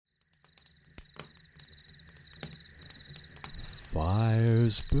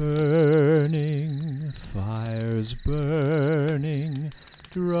Fires burning,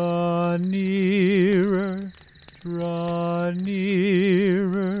 draw nearer,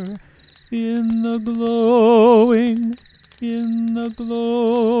 in the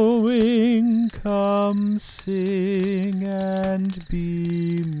glowing, come sing and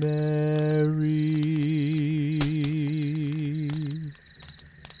be merry.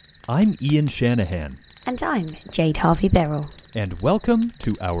 I'm Ian Shanahan. And I'm Jade Harvey Beryl. And welcome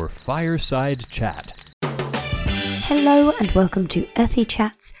to our Fireside Chat. Hello and welcome to Earthy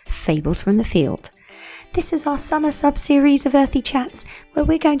Chats, Fables from the Field. This is our summer sub-series of Earthy Chats, where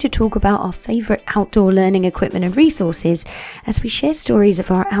we're going to talk about our favourite outdoor learning equipment and resources as we share stories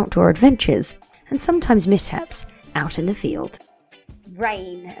of our outdoor adventures, and sometimes mishaps, out in the field.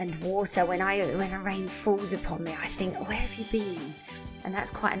 Rain and water, when a rain falls upon me, I think, where have you been? And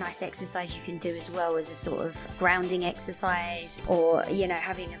that's quite a nice exercise you can do as well as a sort of grounding exercise, or,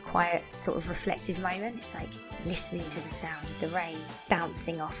 having a quiet sort of reflective moment. It's like listening to the sound of the rain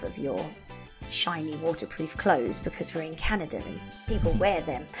bouncing off of your shiny waterproof clothes, because we're in Canada and people wear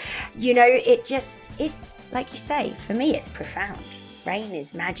them. It's like you say, for me it's profound. Rain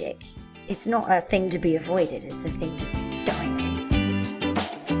is magic. It's not a thing to be avoided, it's a thing to dive into.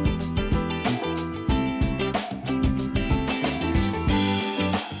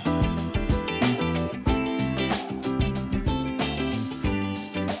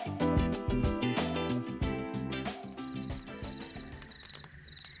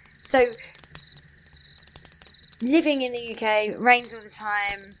 So, living in the UK, rains all the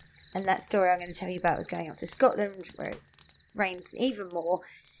time, and that story I'm going to tell you about was going up to Scotland, where it rains even more,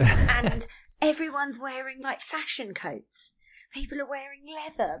 and everyone's wearing like fashion coats. People are wearing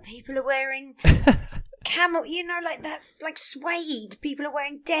leather, people are wearing camel, that's like suede. People are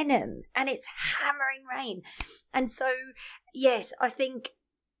wearing denim, and it's hammering rain. And so, yes, I think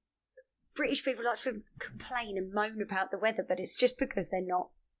British people like to complain and moan about the weather, but it's just because they're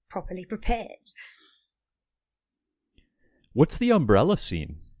not properly prepared. What's the umbrella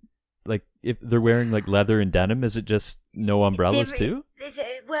scene? Like, if they're wearing like leather and denim, is it just no umbrellas too?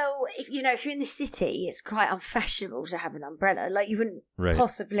 Well, if you're in the city, it's quite unfashionable to have an umbrella. Like, you wouldn't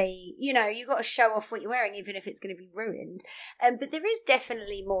possibly, you've got to show off what you're wearing, even if it's going to be ruined. But there is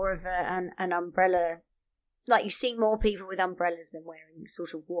definitely more of an umbrella. Like, you see more people with umbrellas than wearing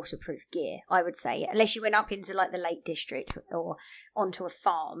sort of waterproof gear, I would say, unless you went up into like the Lake District or onto a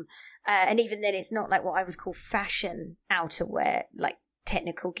farm. And even then, it's not like what I would call fashion outerwear, like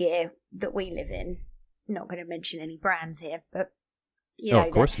technical gear that we live in. I'm not going to mention any brands here, but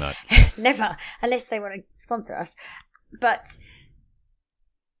of course not. Never, unless they want to sponsor us. But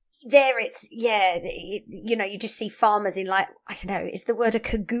there, it's you just see farmers in, like, I don't know, is the word a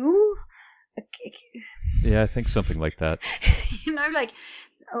cagoule? Yeah, I think something like that.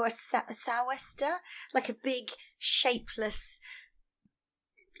 Or a sou'wester, like a big, shapeless,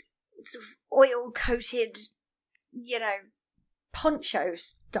 sort of oil-coated, poncho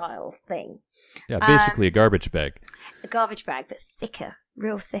style thing. Yeah, basically a garbage bag. A garbage bag, but thicker,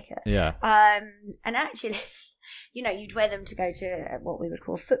 real thicker. Yeah. And actually, you'd wear them to go to what we would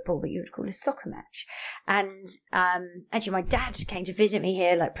call football, but you would call a soccer match. And actually, my dad came to visit me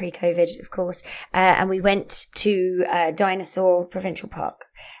here, like pre-COVID, of course, and we went to Dinosaur Provincial Park,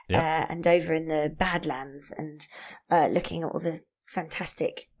 and over in the Badlands, and looking at all the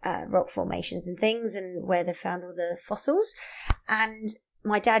fantastic rock formations and things, and where they found all the fossils. And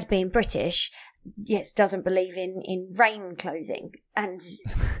my dad, being British, yes, doesn't believe in rain clothing, and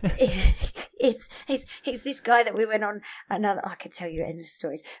it's this guy that we went on another. I could tell you endless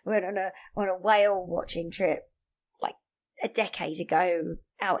stories. We went on a whale watching trip like a decade ago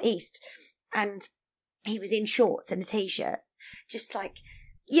out east, and he was in shorts and a t-shirt, just like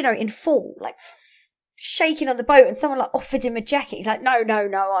in fall, like shaking on the boat, and someone like offered him a jacket. He's like, no,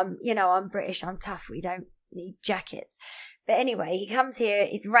 I'm British, I'm tough, we don't need jackets. But anyway, he comes here,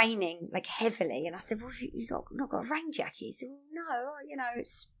 it's raining like heavily, and I said, well, you not got a rain jacket? He said, well, no,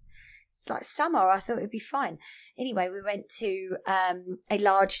 it's like summer, I thought it'd be fine. Anyway, we went to a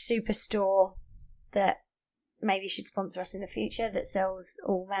large superstore that maybe should sponsor us in the future, that sells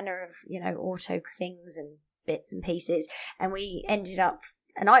all manner of auto things and bits and pieces, and we ended up,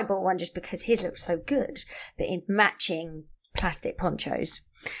 and I bought one just because his looked so good, but in matching plastic ponchos.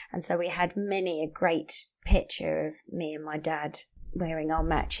 And so we had many a great picture of me and my dad wearing our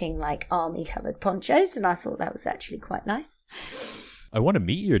matching, like, army coloured ponchos, and I thought that was actually quite nice. I want to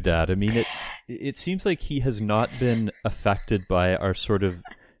meet your dad. I mean, it seems like he has not been affected by our sort of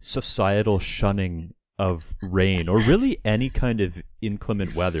societal shunning of rain, or really any kind of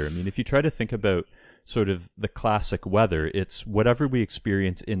inclement weather. I mean, if you try to think about sort of the classic weather. It's whatever we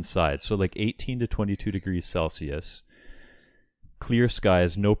experience inside. So like 18 to 22 degrees Celsius, clear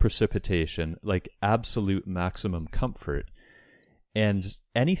skies, no precipitation, like absolute maximum comfort. And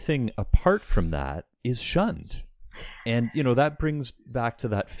anything apart from that is shunned. And, that brings back to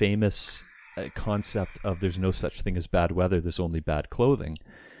that famous concept of there's no such thing as bad weather, there's only bad clothing.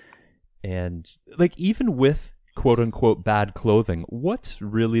 And like even with quote unquote bad clothing, what's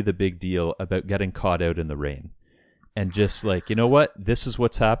really the big deal about getting caught out in the rain? And just like, you know what? This is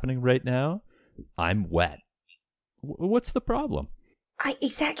what's happening right now. I'm wet. What's the problem?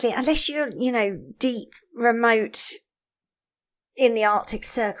 Exactly. Unless you're, deep, remote in the Arctic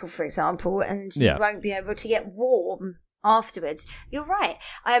Circle, for example, and you won't be able to get warm afterwards. You're right.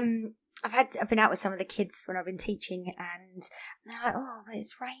 I've been out with some of the kids when I've been teaching, and they're like, "Oh, but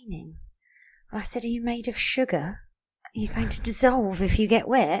it's raining." And I said, "Are you made of sugar? Are you going to dissolve if you get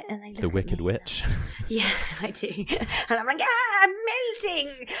wet?" And they look the at Wicked me. Witch. Yeah, I do. And I'm like, I'm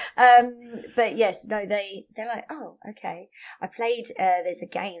melting. But yes, no, they're like, "Oh, okay." I played. There's a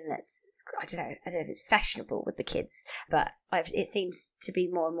game that's, I don't know if it's fashionable with the kids, but it seems to be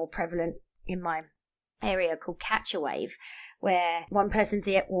more and more prevalent in my area, called Catch a Wave, where one person's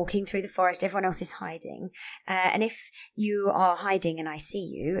walking through the forest, everyone else is hiding, and if you are hiding and I see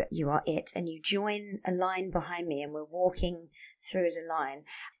you, you are it, and you join a line behind me and we're walking through as a line.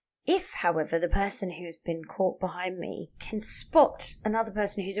 If, however, the person who's been caught behind me can spot another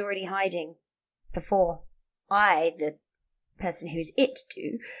person who's already hiding before the person who is it,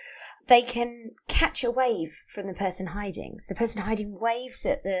 do, they can catch a wave from the person hiding. So the person hiding waves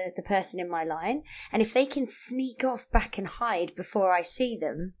at the person in my line, and if they can sneak off back and hide before I see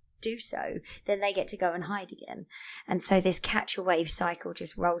them do so, then they get to go and hide again. And so this catch a wave cycle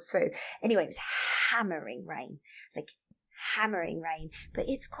just rolls through. Anyway, it was hammering rain. But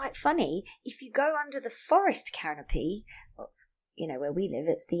it's quite funny. If you go under the forest canopy of, where we live,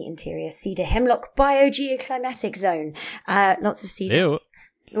 it's the interior cedar hemlock biogeoclimatic zone. Lots of cedar. Ew.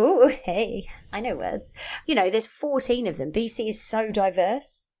 Oh, hey, I know words. There's 14 of them. BC is so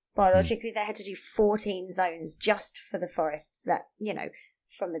diverse. Biologically, they had to do 14 zones just for the forests that,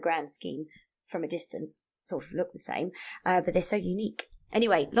 from the grand scheme, from a distance, sort of look the same. But they're so unique.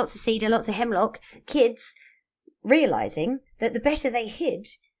 Anyway, lots of cedar, lots of hemlock. Kids realising that the better they hid,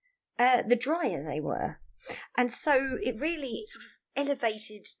 the drier they were. And so it really sort of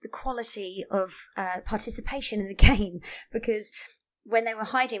elevated the quality of participation in the game, because when they were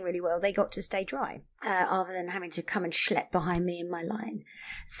hiding really well, they got to stay dry, rather than having to come and schlep behind me in my line.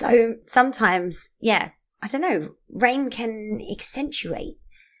 So sometimes, I don't know, rain can accentuate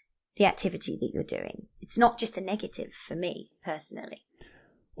the activity that you're doing. It's not just a negative for me, personally.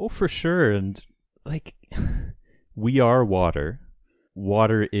 Oh, for sure. And like, we are water.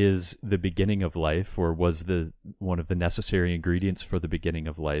 Water is the beginning of life, or was one of the necessary ingredients for the beginning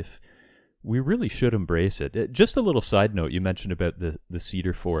of life. We really should embrace it. Just a little side note, you mentioned about the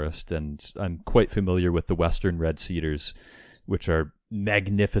cedar forest, and I'm quite familiar with the western red cedars, which are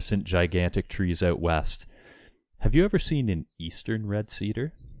magnificent, gigantic trees out west. Have you ever seen an eastern red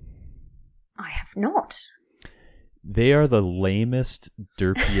cedar? I have not. They are the lamest,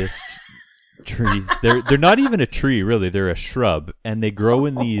 derpiest trees. They're not even a tree, really. They're a shrub, and they grow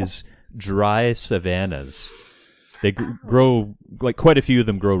in these dry savannas. They grow, like quite a few of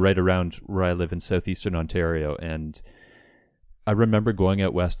them grow right around where I live in southeastern Ontario. And I remember going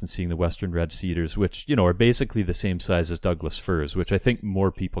out west and seeing the western red cedars, which, are basically the same size as Douglas firs, which I think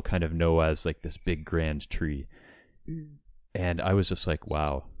more people kind of know as like this big grand tree. Mm. And I was just like,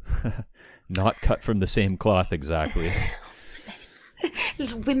 wow, not cut from the same cloth exactly.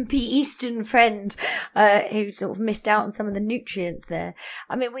 Little wimpy eastern friend who sort of missed out on some of the nutrients there.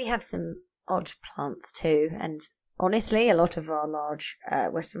 I mean, we have some odd plants too, and honestly, a lot of our large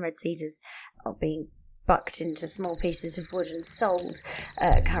western red cedars are being bucked into small pieces of wood and sold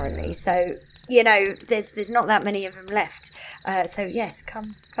currently. So, there's not that many of them left. So yes,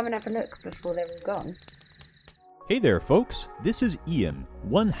 come and have a look before they're all gone. Hey there, folks. This is Ian,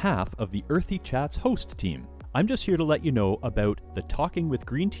 one half of the Earthy Chats host team. I'm just here to let you know about the Talking with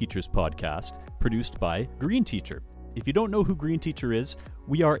Green Teachers podcast, produced by Green Teacher. If you don't know who Green Teacher is,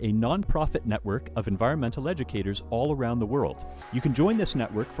 we are a non-profit network of environmental educators all around the world. You can join this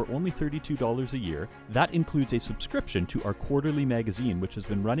network for only $32 a year. That includes a subscription to our quarterly magazine, which has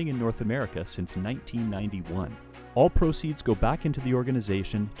been running in North America since 1991. All proceeds go back into the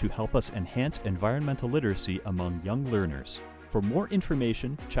organization to help us enhance environmental literacy among young learners. For more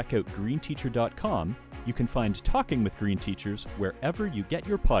information, check out greenteacher.com. You can find Talking with Green Teachers wherever you get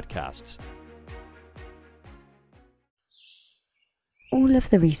your podcasts. All of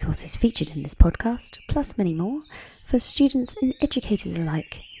the resources featured in this podcast, plus many more, for students and educators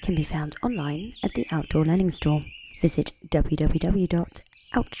alike, can be found online at the Outdoor Learning Store. Visit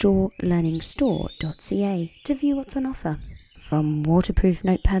www.outdoorlearningstore.ca to view what's on offer. From waterproof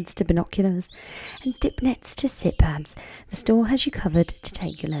notepads to binoculars and dip nets to sit pads, the store has you covered to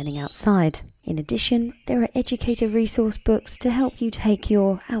take your learning outside. In addition, there are educator resource books to help you take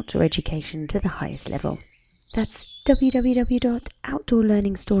your outdoor education to the highest level. That's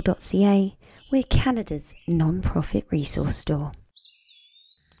www.outdoorlearningstore.ca. We're Canada's non-profit resource store.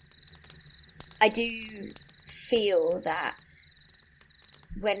 I do feel that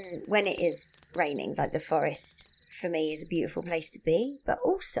when it is raining, like the forest for me is a beautiful place to be, but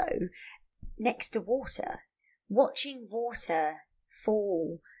also next to water, watching water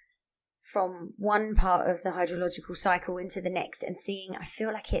fall from one part of the hydrological cycle into the next and seeing, I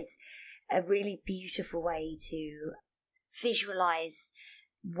feel like it's a really beautiful way to visualize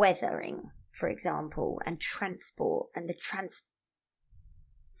weathering, for example, and transport and the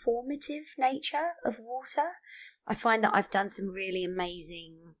transformative nature of water. I find that I've done some really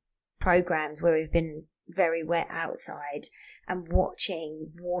amazing programs where we've been very wet outside and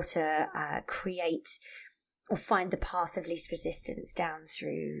watching water create or find the path of least resistance down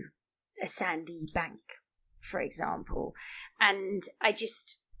through a sandy bank, for example. And I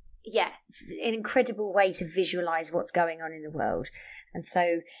just, an incredible way to visualize what's going on in the world. And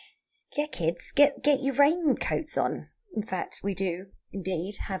so, kids, get your raincoats on. In fact, we do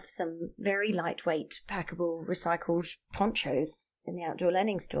indeed have some very lightweight, packable, recycled ponchos in the Outdoor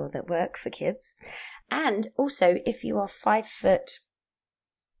Learning Store that work for kids. And also, if you are 5'2"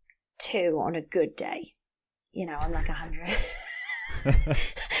 on a good day, I'm like 100.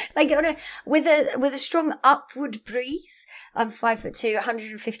 Like with a strong upward breeze, I'm 5'2",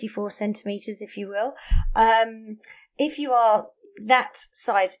 154 centimeters, if you will. If you are that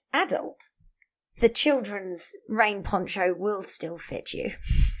size adult, the children's rain poncho will still fit you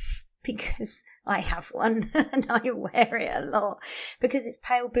because I have one and I wear it a lot because it's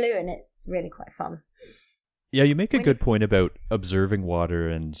pale blue and it's really quite fun. Yeah, you make a good point about observing water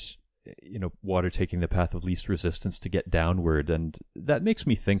and water taking the path of least resistance to get downward. And that makes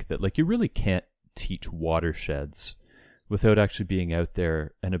me think that you really can't teach watersheds without actually being out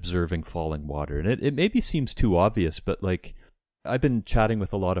there and observing falling water. And it maybe seems too obvious, but I've been chatting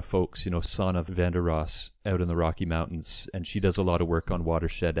with a lot of folks, Sana Vandeross out in the Rocky Mountains, and she does a lot of work on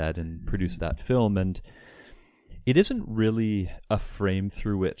Watershed Ed and produced that film. And it isn't really a frame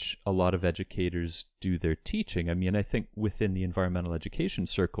through which a lot of educators do their teaching. I mean, I think within the environmental education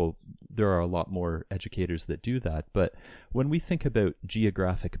circle, there are a lot more educators that do that. But when we think about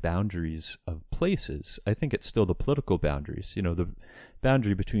geographic boundaries of places, I think it's still the political boundaries. The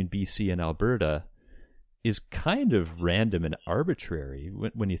boundary between BC and Alberta is kind of random and arbitrary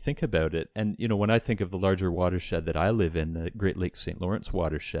when you think about it. And, when I think of the larger watershed that I live in, the Great Lakes St. Lawrence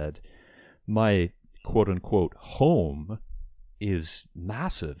watershed, my quote-unquote home is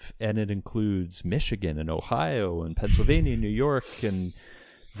massive, and it includes Michigan and Ohio and Pennsylvania, New York and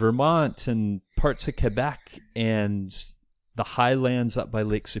Vermont and parts of Quebec and the highlands up by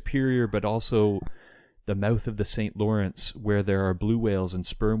Lake Superior, but also the mouth of the St. Lawrence where there are blue whales and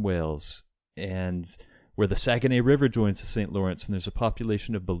sperm whales, and where the Saguenay River joins the St. Lawrence, and there's a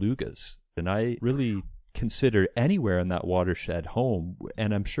population of belugas. And I really consider anywhere in that watershed home,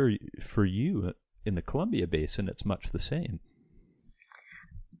 and I'm sure for you in the Columbia Basin, it's much the same.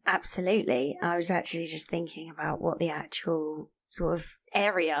 Absolutely. I was actually just thinking about what the actual sort of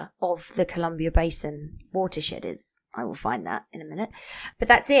area of the Columbia Basin watershed is. I will find that in a minute. But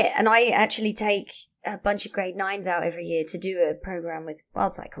that's it. And I actually take a bunch of grade 9s out every year to do a program with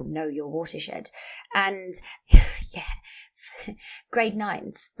WildSight called Know Your Watershed. And grade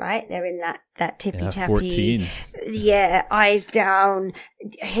 9s, right? They're in that tippy-tappy, 14. Eyes down,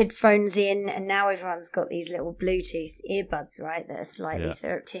 headphones in, and now everyone's got these little Bluetooth earbuds, right, that are slightly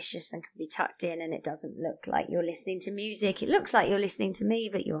surreptitious and can be tucked in, and it doesn't look like you're listening to music. It looks like you're listening to me,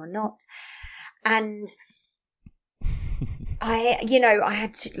 but you are not. And I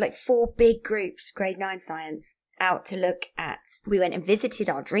had 4 big groups, grade 9 science, out to look at. We went and visited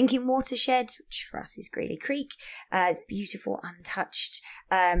our drinking watershed, which for us is Greeley Creek. It's beautiful, untouched,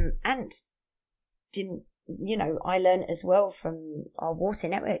 and didn't. I learned as well from our water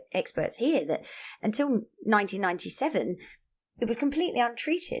network experts here that until 1997, it was completely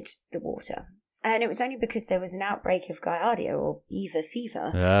untreated, the water. And it was only because there was an outbreak of Giardia or beaver fever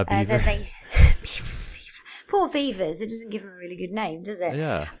that they... Poor beavers, it doesn't give them a really good name, does it?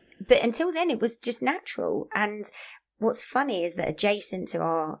 Yeah. But until then, it was just natural. And what's funny is that adjacent to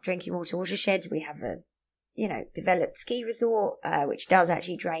our drinking water watershed, we have a developed ski resort, which does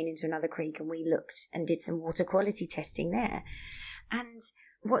actually drain into another creek, and we looked and did some water quality testing there. And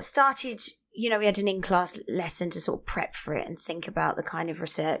what started, we had an in-class lesson to sort of prep for it and think about the kind of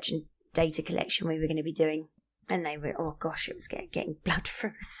research and data collection we were going to be doing. And they were, oh gosh, it was getting blood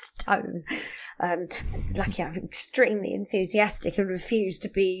from a stone. It's lucky I'm extremely enthusiastic and refused to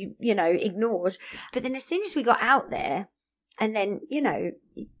be, ignored. But then as soon as we got out there, and then,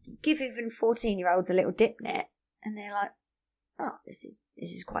 give even 14-year-olds a little dip net, and they're like, oh, this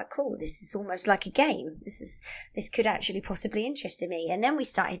is quite cool. This is almost like a game. This could actually possibly interest me. And then we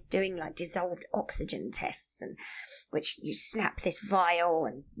started doing like dissolved oxygen tests, and which you snap this vial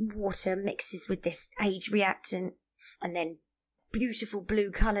and water mixes with this age reactant, and then beautiful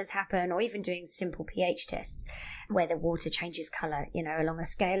blue colours happen, or even doing simple pH tests where the water changes colour, along a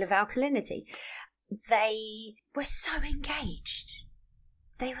scale of alkalinity. They were so engaged.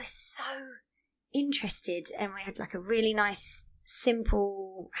 They were so interested, and we had like a really nice,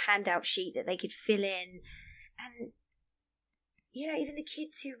 simple handout sheet that they could fill in. And, even the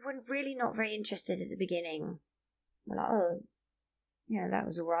kids who were really not very interested at the beginning were like, oh, that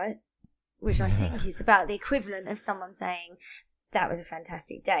was all right. Which I think is about the equivalent of someone saying, that was a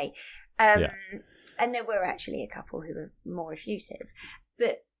fantastic day. And there were actually a couple who were more effusive.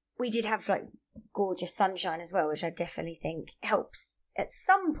 But we did have like gorgeous sunshine as well, which I definitely think helps at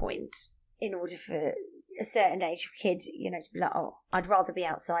some point in order for a certain age of kids, to be like, oh, I'd rather be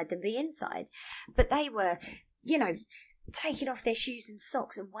outside than be inside. But they were, taking off their shoes and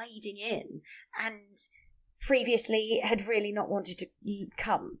socks and wading in, and previously had really not wanted to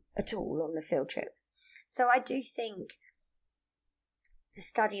come at all on the field trip. So I do think the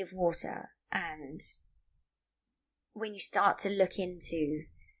study of water, and when you start to look into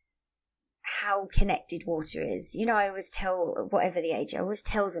how connected water is, I always tell, whatever the age, I always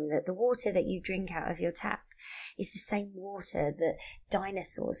tell them that the water that you drink out of your tap is the same water that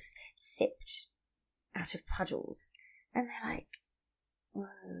dinosaurs sipped out of puddles. And they're like, whoa.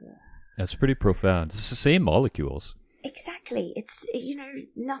 That's pretty profound. It's the same molecules. Exactly. It's,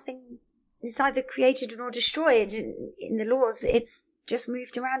 nothing is either created nor destroyed in the laws. It's just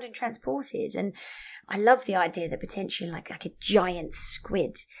moved around and transported. And I love the idea that potentially like a giant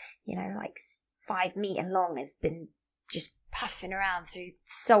squid, like 5 meters long, has been just puffing around through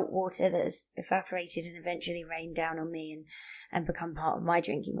salt water that has evaporated and eventually rained down on me and become part of my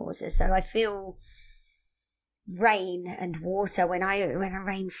drinking water. So I feel rain and water, when a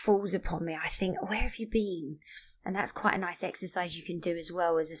rain falls upon me, I think, where have you been? And that's quite a nice exercise you can do as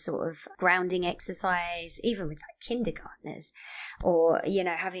well as a sort of grounding exercise, even with like kindergartners, or,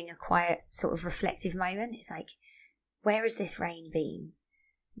 having a quiet sort of reflective moment. It's like, where has this rain been?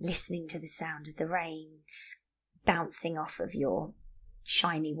 Listening to the sound of the rain bouncing off of your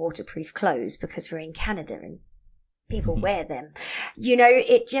shiny waterproof clothes, because we're in Canada and people wear them.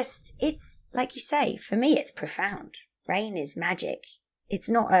 It's like you say, for me, it's profound. Rain is magic. It's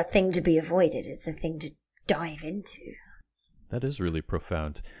not a thing to be avoided. It's a thing to dive into. That is really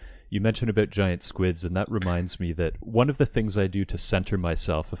profound. You mentioned about giant squids, and that reminds me that one of the things I do to center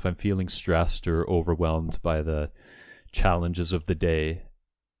myself if I'm feeling stressed or overwhelmed by the challenges of the day,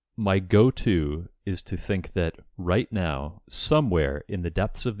 my go-to is to think that right now, somewhere in the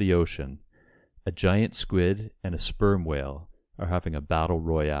depths of the ocean, a giant squid and a sperm whale are having a battle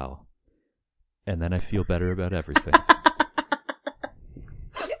royale. And then I feel better about everything.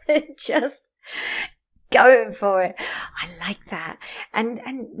 Just going for it. I like that. And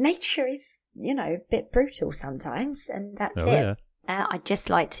nature is, a bit brutal sometimes, and that's it. Yeah. I'd just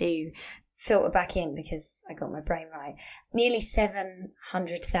like to filter back in, because I got my brain right. Nearly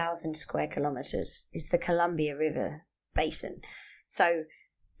 700,000 square kilometres is the Columbia River basin. So,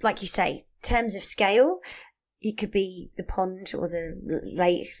 like you say, terms of scale, it could be the pond or the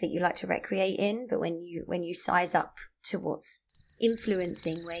lake that you like to recreate in, but when you size up to what's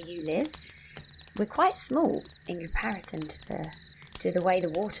influencing where you live, we're quite small in comparison to the way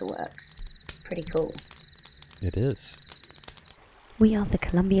the water works. It's pretty cool. It is. We are the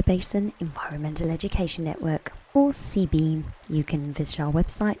Columbia Basin Environmental Education Network, or CBEN. You can visit our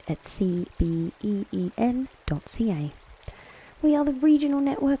website at cbeen.ca. We are the regional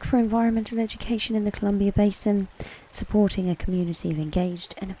network for environmental education in the Columbia Basin, supporting a community of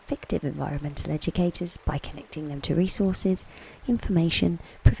engaged and effective environmental educators by connecting them to resources, information,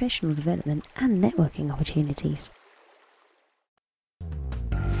 professional development, and networking opportunities.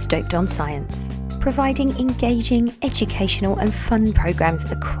 Stoked on Science, providing engaging, educational and fun programs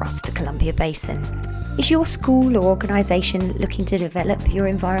across the Columbia Basin. Is your school or organisation looking to develop your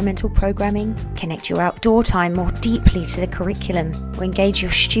environmental programming, connect your outdoor time more deeply to the curriculum, or engage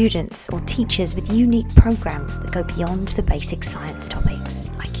your students or teachers with unique programs that go beyond the basic science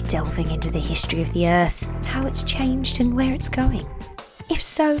topics, like delving into the history of the Earth, how it's changed and where it's going? If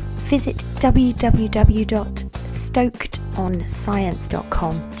so, visit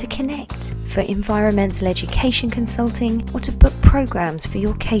www.stokedonscience.com to connect for environmental education consulting or to book programs for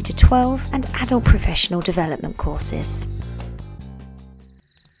your K-12 and adult professional development courses.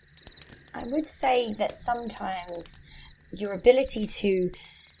 I would say that sometimes your ability to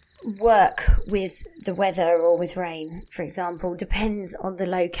work with the weather or with rain, for example, depends on the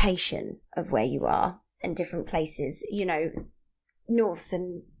location of where you are in different places. You know,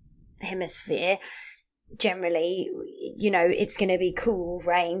 Northern Hemisphere, generally, you know, it's going to be cool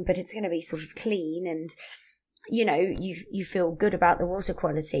rain, but it's going to be sort of clean, and you know, you feel good about the water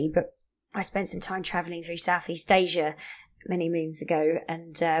quality. But I spent some time traveling through Southeast Asia many moons ago,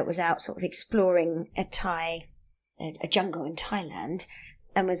 and was out sort of exploring a jungle in Thailand,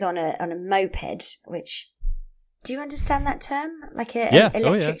 and was on a moped, which, do you understand that term? Like an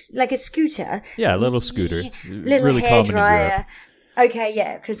electric, like a scooter? Yeah, a little scooter. Little really hairdryer. Okay,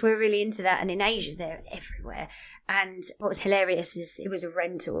 yeah, because we're really into that, and in Asia they're everywhere. And what was hilarious is it was a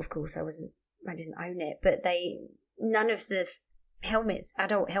rental, of course. I didn't own it, but none of the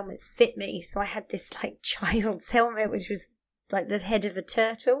adult helmets fit me, so I had this like child's helmet, which was like the head of a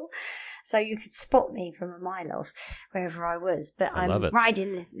turtle, so you could spot me from a mile off wherever I was. But I'm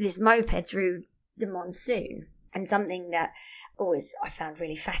riding this moped through the monsoon, and something that always I found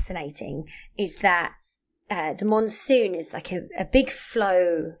really fascinating is that the monsoon is like a big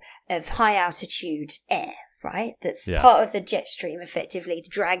flow of high altitude air, right? That's part of the jet stream, effectively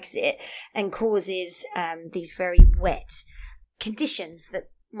drags it and causes these very wet conditions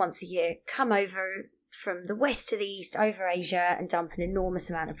that once a year come over from the west to the east over Asia and dump an enormous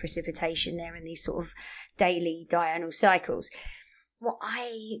amount of precipitation there in these sort of daily diurnal cycles. What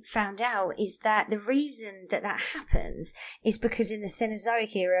I found out is that the reason that happens is because in the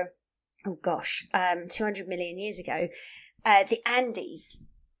Cenozoic era, 200 million years ago, the Andes,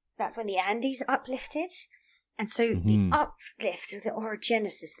 that's when the Andes uplifted. And so the uplift of the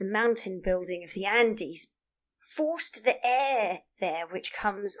orogenesis, the mountain building of the Andes, forced the air there, which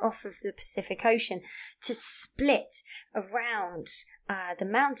comes off of the Pacific Ocean, to split around the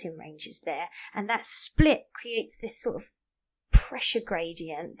mountain ranges there. And that split creates this sort of pressure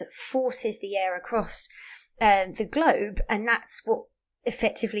gradient that forces the air across the globe. And that's what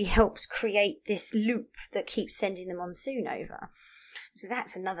effectively helps create this loop that keeps sending the monsoon over. So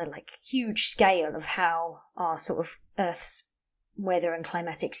that's another like huge scale of how our sort of Earth's weather and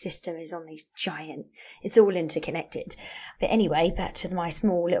climatic system is on these giant, it's all interconnected. But anyway, back to my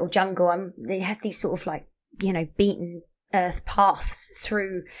small little jungle, they had these sort of like, you know, beaten earth paths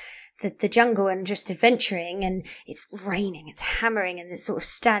through the jungle and just adventuring, and it's raining, it's hammering, and there's sort of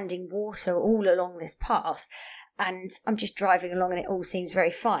standing water all along this path. And I'm just driving along and it all seems very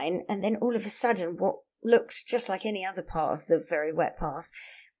fine. And then all of a sudden, what looked just like any other part of the very wet path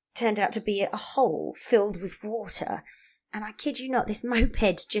turned out to be a hole filled with water. And I kid you not, this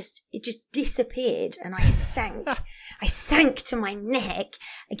moped just disappeared, and I sank. I sank to my neck.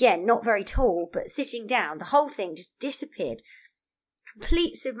 Again, not very tall, but sitting down, the whole thing just disappeared.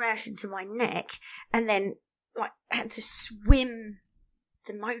 Complete submersion to my neck, and then like had to swim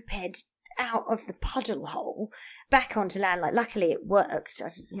the moped out of the puddle hole back onto land. Like, luckily it worked.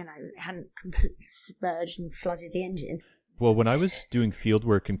 It hadn't completely submerged and flooded the engine. Well, when I was doing field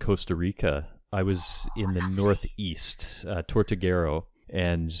work in Costa Rica, I was in the northeast, Tortuguero,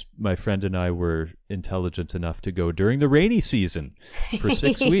 and my friend and I were intelligent enough to go during the rainy season for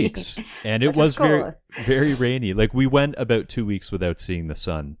 6 weeks. And it was very, very rainy. Like, we went about 2 weeks without seeing the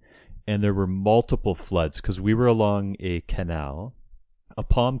sun, and there were multiple floods because we were along a canal, a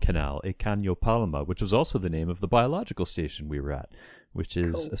palm canal, a Caño Palma, which was also the name of the biological station we were at, which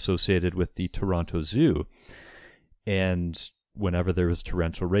is associated with the Toronto Zoo. And whenever there was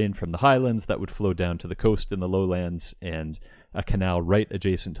torrential rain from the highlands, that would flow down to the coast in the lowlands, and a canal right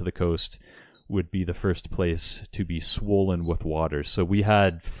adjacent to the coast would be the first place to be swollen with water. So we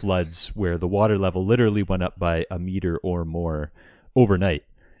had floods where the water level literally went up by a meter or more overnight.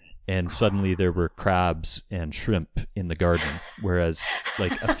 And suddenly there were crabs and shrimp in the garden, whereas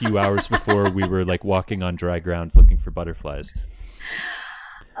like a few hours before we were like walking on dry ground looking for butterflies.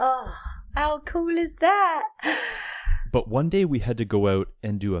 Oh, how cool is that? But one day we had to go out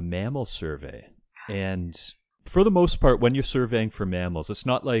and do a mammal survey, and for the most part, when you're surveying for mammals, it's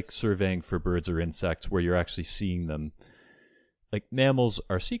not like surveying for birds or insects where you're actually seeing them. Like, mammals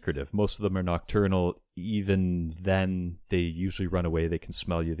are secretive. Most of them are nocturnal. Even then, they usually run away. They can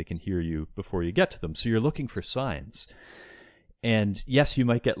smell you. They can hear you before you get to them. So you're looking for signs. And yes, you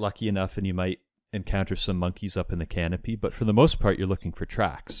might get lucky enough and you might encounter some monkeys up in the canopy, but for the most part, you're looking for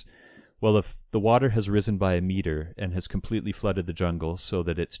tracks. Well, if the water has risen by a meter and has completely flooded the jungle so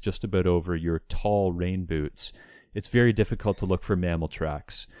that it's just about over your tall rain boots, it's very difficult to look for mammal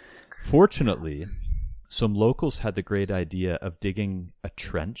tracks. Fortunately, some locals had the great idea of digging a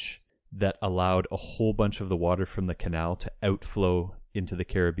trench that allowed a whole bunch of the water from the canal to outflow into the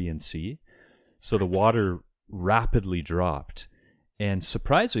Caribbean Sea. So the water rapidly dropped. And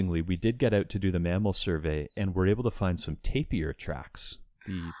surprisingly, we did get out to do the mammal survey and were able to find some tapir tracks,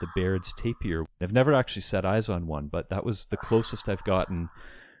 the Baird's tapir. I've never actually set eyes on one, but that was the closest I've gotten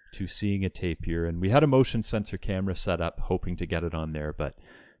to seeing a tapir. And we had a motion sensor camera set up, hoping to get it on there, but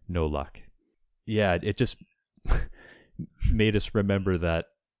no luck. Yeah, it just made us remember that,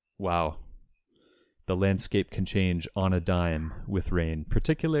 wow, the landscape can change on a dime with rain,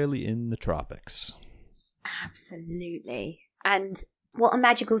 particularly in the tropics. Absolutely. And what a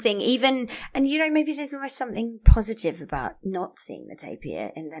magical thing. Even, and maybe there's almost something positive about not seeing the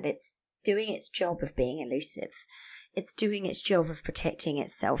tapir in that it's doing its job of being elusive. It's doing its job of protecting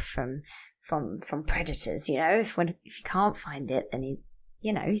itself from predators. If you can't find it, then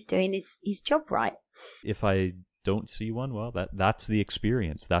he's doing his job right. If I don't see one, well, that's the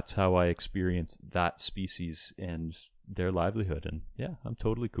experience. That's how I experience that species and their livelihood. And yeah, I'm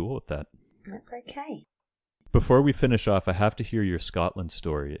totally cool with that. That's okay. Before we finish off, I have to hear your Scotland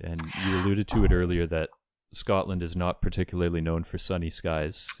story. And you alluded to it earlier that Scotland is not particularly known for sunny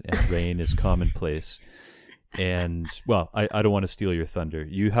skies and rain is commonplace. And, well, I don't want to steal your thunder.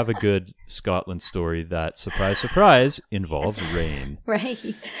 You have a good Scotland story that, surprise, surprise, involves rain.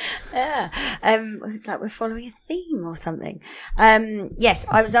 Right. Yeah. It's like we're following a theme or something. Yes,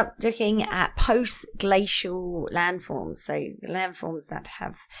 I was up looking at post-glacial landforms. So the landforms that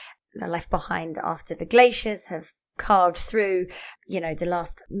are left behind after the glaciers have carved through, the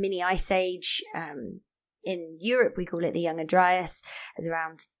last mini ice age. In Europe, we call it the Younger Dryas, as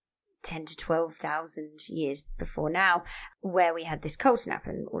around 10 to 12,000 years before now, where we had this cold snap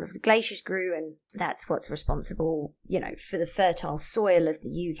and all of the glaciers grew, and that's what's responsible, for the fertile soil of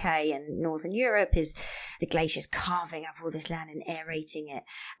the UK and Northern Europe, is the glaciers carving up all this land and aerating it.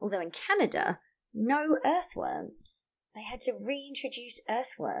 Although in Canada, no earthworms. They had to reintroduce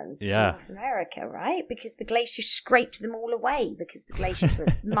earthworms to North America, right? Because the glaciers scraped them all away because the glaciers were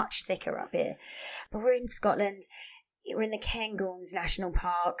much thicker up here. But we're in Scotland. We're in the Cairngorms National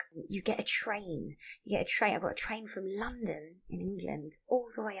Park. You get a train. I've got a train from London in England all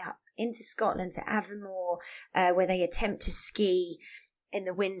the way up into Scotland to Aviemore, where they attempt to ski in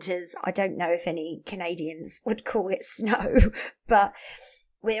the winters. I don't know if any Canadians would call it snow, but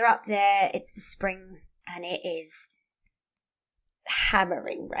we're up there. It's the spring and it is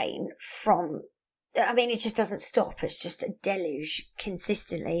hammering rain it just doesn't stop. It's just a deluge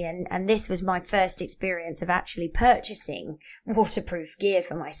consistently. And this was my first experience of actually purchasing waterproof gear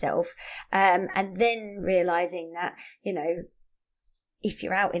for myself. And then realizing that, if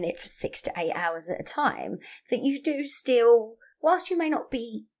you're out in it for 6 to 8 hours at a time, that you do still, whilst you may not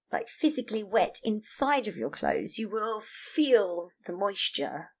be like physically wet inside of your clothes, you will feel the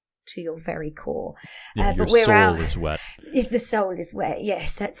moisture to your very core. Yeah, your soul is wet. The soul is wet,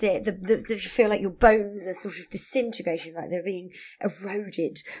 yes, that's it. You feel like your bones are sort of disintegrating, like they're being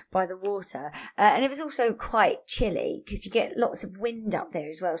eroded by the water. And it was also quite chilly because you get lots of wind up there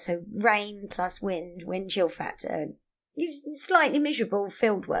as well. So rain plus wind chill factor. Slightly miserable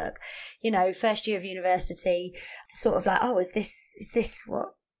field work. First year of university, sort of like, is this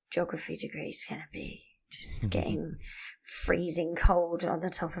what geography degree is going to be? Just getting freezing cold on the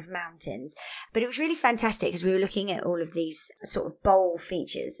top of mountains. But it was really fantastic because we were looking at all of these sort of bowl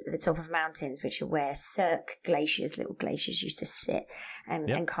features at the top of mountains, which are where cirque glaciers, little glaciers, used to sit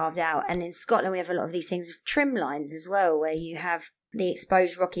and carved out. And in Scotland, we have a lot of these things of trim lines as well, where you have the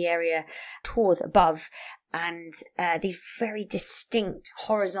exposed rocky area towards above and these very distinct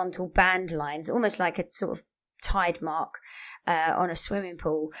horizontal band lines, almost like a sort of tide mark on a swimming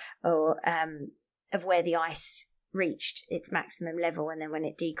pool, or of where the ice reached its maximum level and then when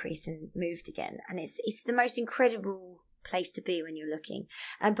it decreased and moved again. And it's the most incredible place to be when you're looking.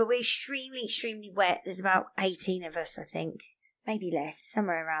 But we're extremely, extremely wet. There's about 18 of us, I think, maybe less,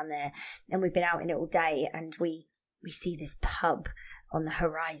 somewhere around there. And we've been out in it all day, and we see this pub on the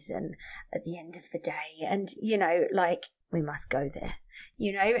horizon at the end of the day. And, we must go there,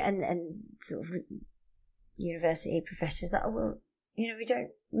 and sort of, university professor was like, oh, well, we don't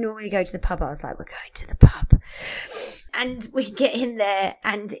normally go to the pub. I was like, we're going to the pub. And we get in there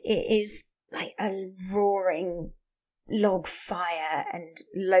and it is like a roaring log fire and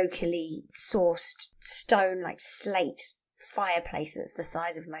locally sourced stone, like slate fireplace that's the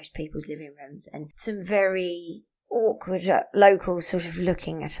size of most people's living rooms, and some very awkward locals sort of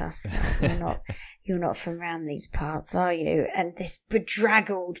looking at us. You're not from round these parts, are you? And this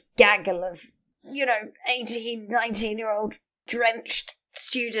bedraggled gaggle of 18, 19-year-old drenched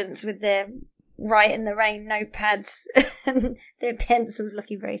students with their write in the rain notepads and their pencils,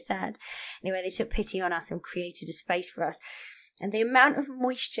 looking very sad. Anyway, they took pity on us and created a space for us. And the amount of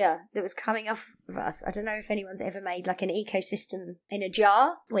moisture that was coming off of us, I don't know if anyone's ever made like an ecosystem in a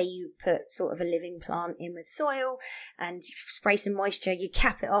jar where you put sort of a living plant in with soil and you spray some moisture, you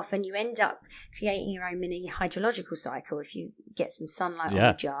cap it off, and you end up creating your own mini hydrological cycle if you get some sunlight on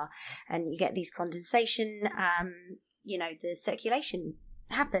the jar, and you get these condensation, the circulation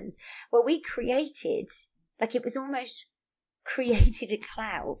happens. Well, we created, like, it was almost created a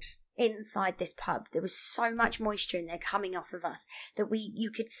cloud inside this pub. There was so much moisture in there coming off of us that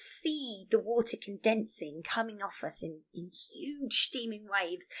you could see the water condensing coming off us in huge steaming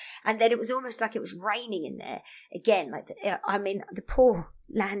waves, and then it was almost like it was raining in there again. Like the poor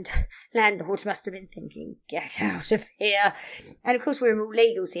landlord must have been thinking, get out of here. And of course we were all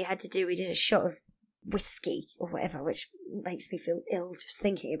legal, so we did a shot of whiskey or whatever, which makes me feel ill just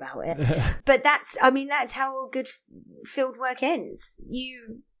thinking about it. But that's how all good field work ends.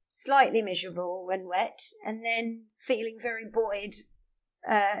 You slightly miserable when wet, and then feeling very buoyed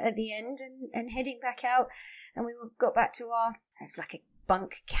at the end, and heading back out. And we got back to it was like a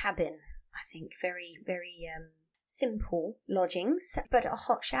bunk cabin, I think, very, very simple lodgings, but a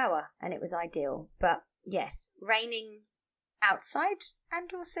hot shower, and it was ideal. But yes, raining outside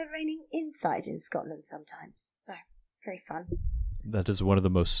and also raining inside in Scotland sometimes. So, very fun. That is one of the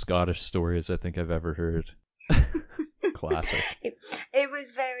most Scottish stories I think I've ever heard. Classic. It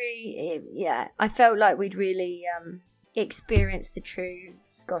was very, I felt like we'd really experienced the true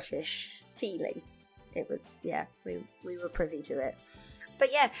Scottish feeling. It was, we were privy to it.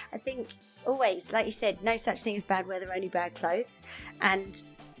 But yeah, I think always, like you said, no such thing as bad weather, only bad clothes. And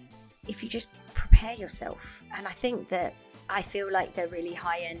if you just prepare yourself, and I feel like they're really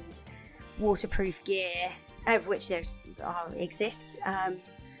high-end waterproof gear, of which there exist,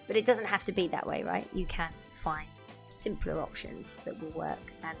 but it doesn't have to be that way, right? You can find simpler options that will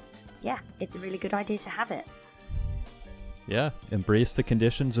work, and it's a really good idea to have it. Yeah, embrace the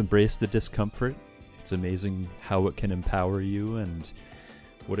conditions, embrace the discomfort. It's amazing how it can empower you and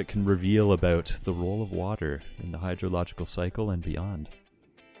what it can reveal about the role of water in the hydrological cycle and beyond.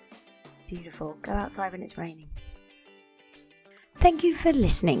 Beautiful. Go outside when it's raining. Thank you for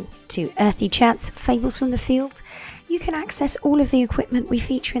listening to Earthy Chats, Fables from the Field. You can access all of the equipment we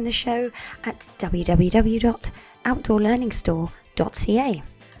feature in the show at www.outdoorlearningstore.ca.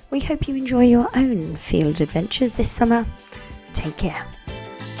 We hope you enjoy your own field adventures this summer. Take care.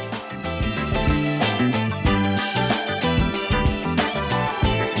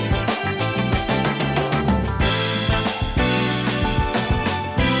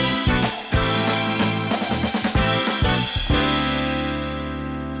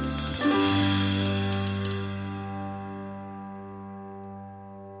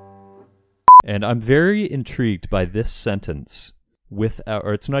 And I'm very intrigued by this sentence,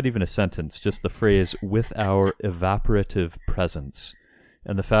 or it's not even a sentence, just the phrase, with our evaporative presence.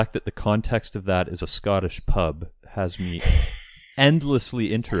 And the fact that the context of that is a Scottish pub has me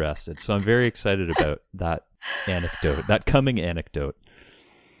endlessly interested. So I'm very excited about that anecdote, that coming anecdote.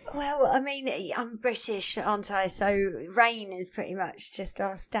 Well, I mean, I'm British, aren't I? So rain is pretty much just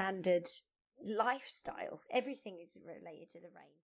our standard lifestyle. Everything is related to the rain.